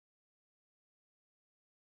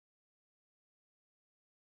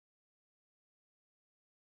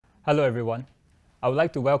Hello everyone. I would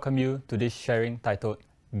like to welcome you to this sharing titled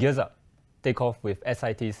Gears Up, Take Off with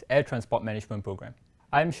SIT's Air Transport Management Program.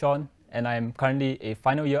 I am Sean and I am currently a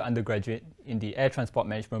final year undergraduate in the Air Transport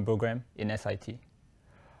Management Program in SIT.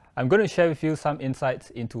 I'm going to share with you some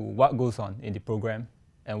insights into what goes on in the program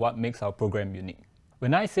and what makes our program unique.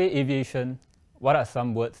 When I say aviation, what are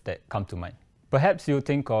some words that come to mind? Perhaps you'll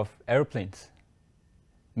think of aeroplanes.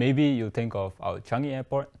 Maybe you'll think of our Changi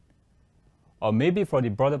Airport. Or maybe for the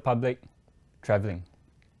broader public, traveling.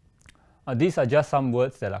 These are just some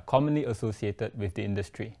words that are commonly associated with the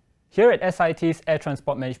industry. Here at SIT's Air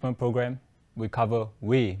Transport Management Program, we cover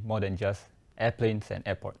way more than just airplanes and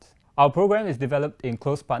airports. Our program is developed in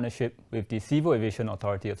close partnership with the Civil Aviation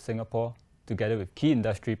Authority of Singapore, together with key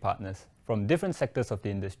industry partners from different sectors of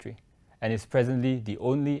the industry, and is presently the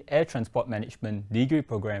only air transport management degree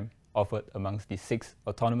program offered amongst the 6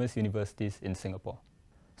 autonomous universities in Singapore.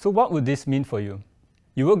 So what would this mean for you?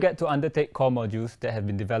 You will get to undertake core modules that have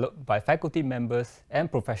been developed by faculty members and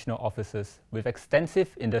professional officers with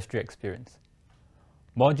extensive industry experience.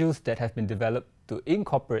 Modules that have been developed to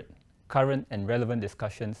incorporate current and relevant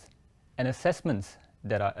discussions and assessments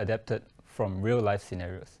that are adapted from real-life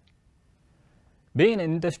scenarios. Being in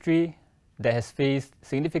an industry that has faced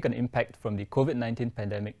significant impact from the COVID-19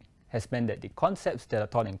 pandemic has meant that the concepts that are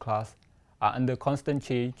taught in class are under constant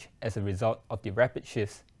change as a result of the rapid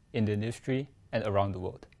shifts in the industry and around the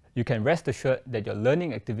world. You can rest assured that your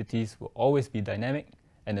learning activities will always be dynamic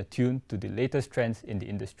and attuned to the latest trends in the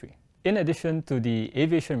industry. In addition to the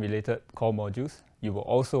aviation-related core modules, you will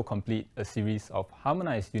also complete a series of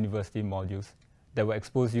harmonized university modules that will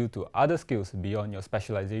expose you to other skills beyond your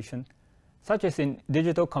specialization, such as in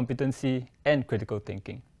digital competency and critical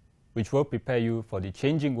thinking, which will prepare you for the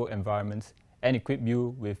changing work environments and equip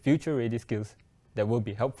you with future-ready skills that will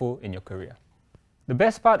be helpful in your career. The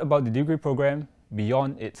best part about the degree program,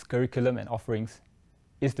 beyond its curriculum and offerings,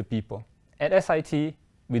 is the people. At SIT,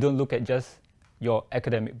 we don't look at just your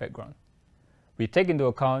academic background. We take into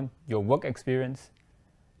account your work experience,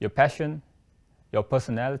 your passion, your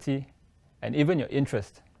personality, and even your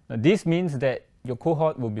interest. Now, this means that your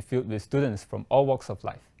cohort will be filled with students from all walks of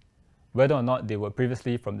life. Whether or not they were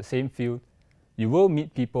previously from the same field, you will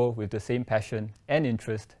meet people with the same passion and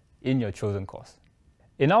interest in your chosen course.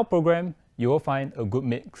 In our program, you will find a good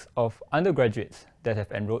mix of undergraduates that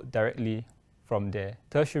have enrolled directly from their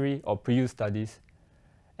tertiary or pre-U studies,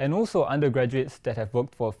 and also undergraduates that have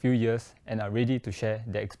worked for a few years and are ready to share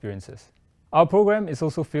their experiences. Our program is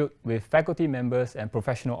also filled with faculty members and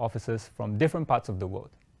professional officers from different parts of the world,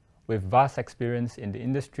 with vast experience in the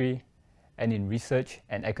industry and in research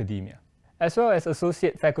and academia, as well as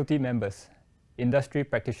associate faculty members, industry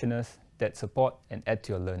practitioners that support and add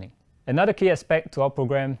to your learning. Another key aspect to our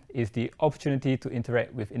program is the opportunity to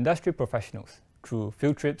interact with industry professionals through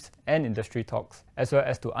field trips and industry talks, as well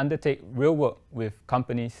as to undertake real work with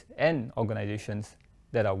companies and organizations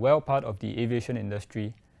that are well part of the aviation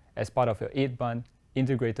industry as part of your 8-month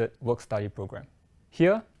integrated work-study program.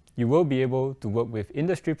 Here, you will be able to work with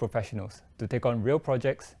industry professionals to take on real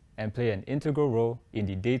projects and play an integral role in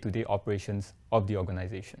the day-to-day operations of the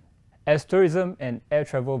organization. As tourism and air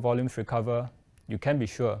travel volumes recover, you can be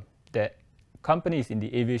sure that companies in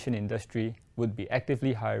the aviation industry would be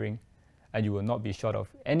actively hiring, and you will not be short of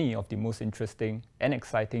any of the most interesting and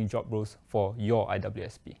exciting job roles for your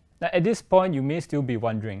IWSP. Now, at this point, you may still be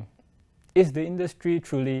wondering, is the industry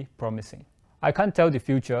truly promising? I can't tell the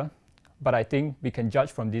future, but I think we can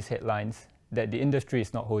judge from these headlines that the industry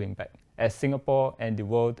is not holding back, as Singapore and the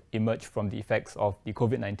world emerge from the effects of the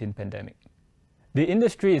COVID-19 pandemic. The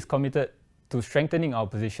industry is committed to strengthening our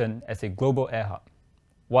position as a global air hub,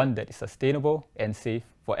 one that is sustainable and safe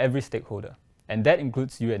for every stakeholder, and that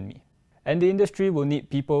includes you and me. And the industry will need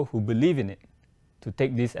people who believe in it to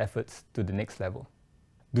take these efforts to the next level.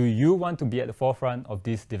 Do you want to be at the forefront of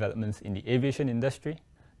these developments in the aviation industry?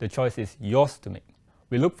 The choice is yours to make.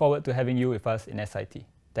 We look forward to having you with us in SIT.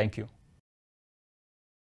 Thank you.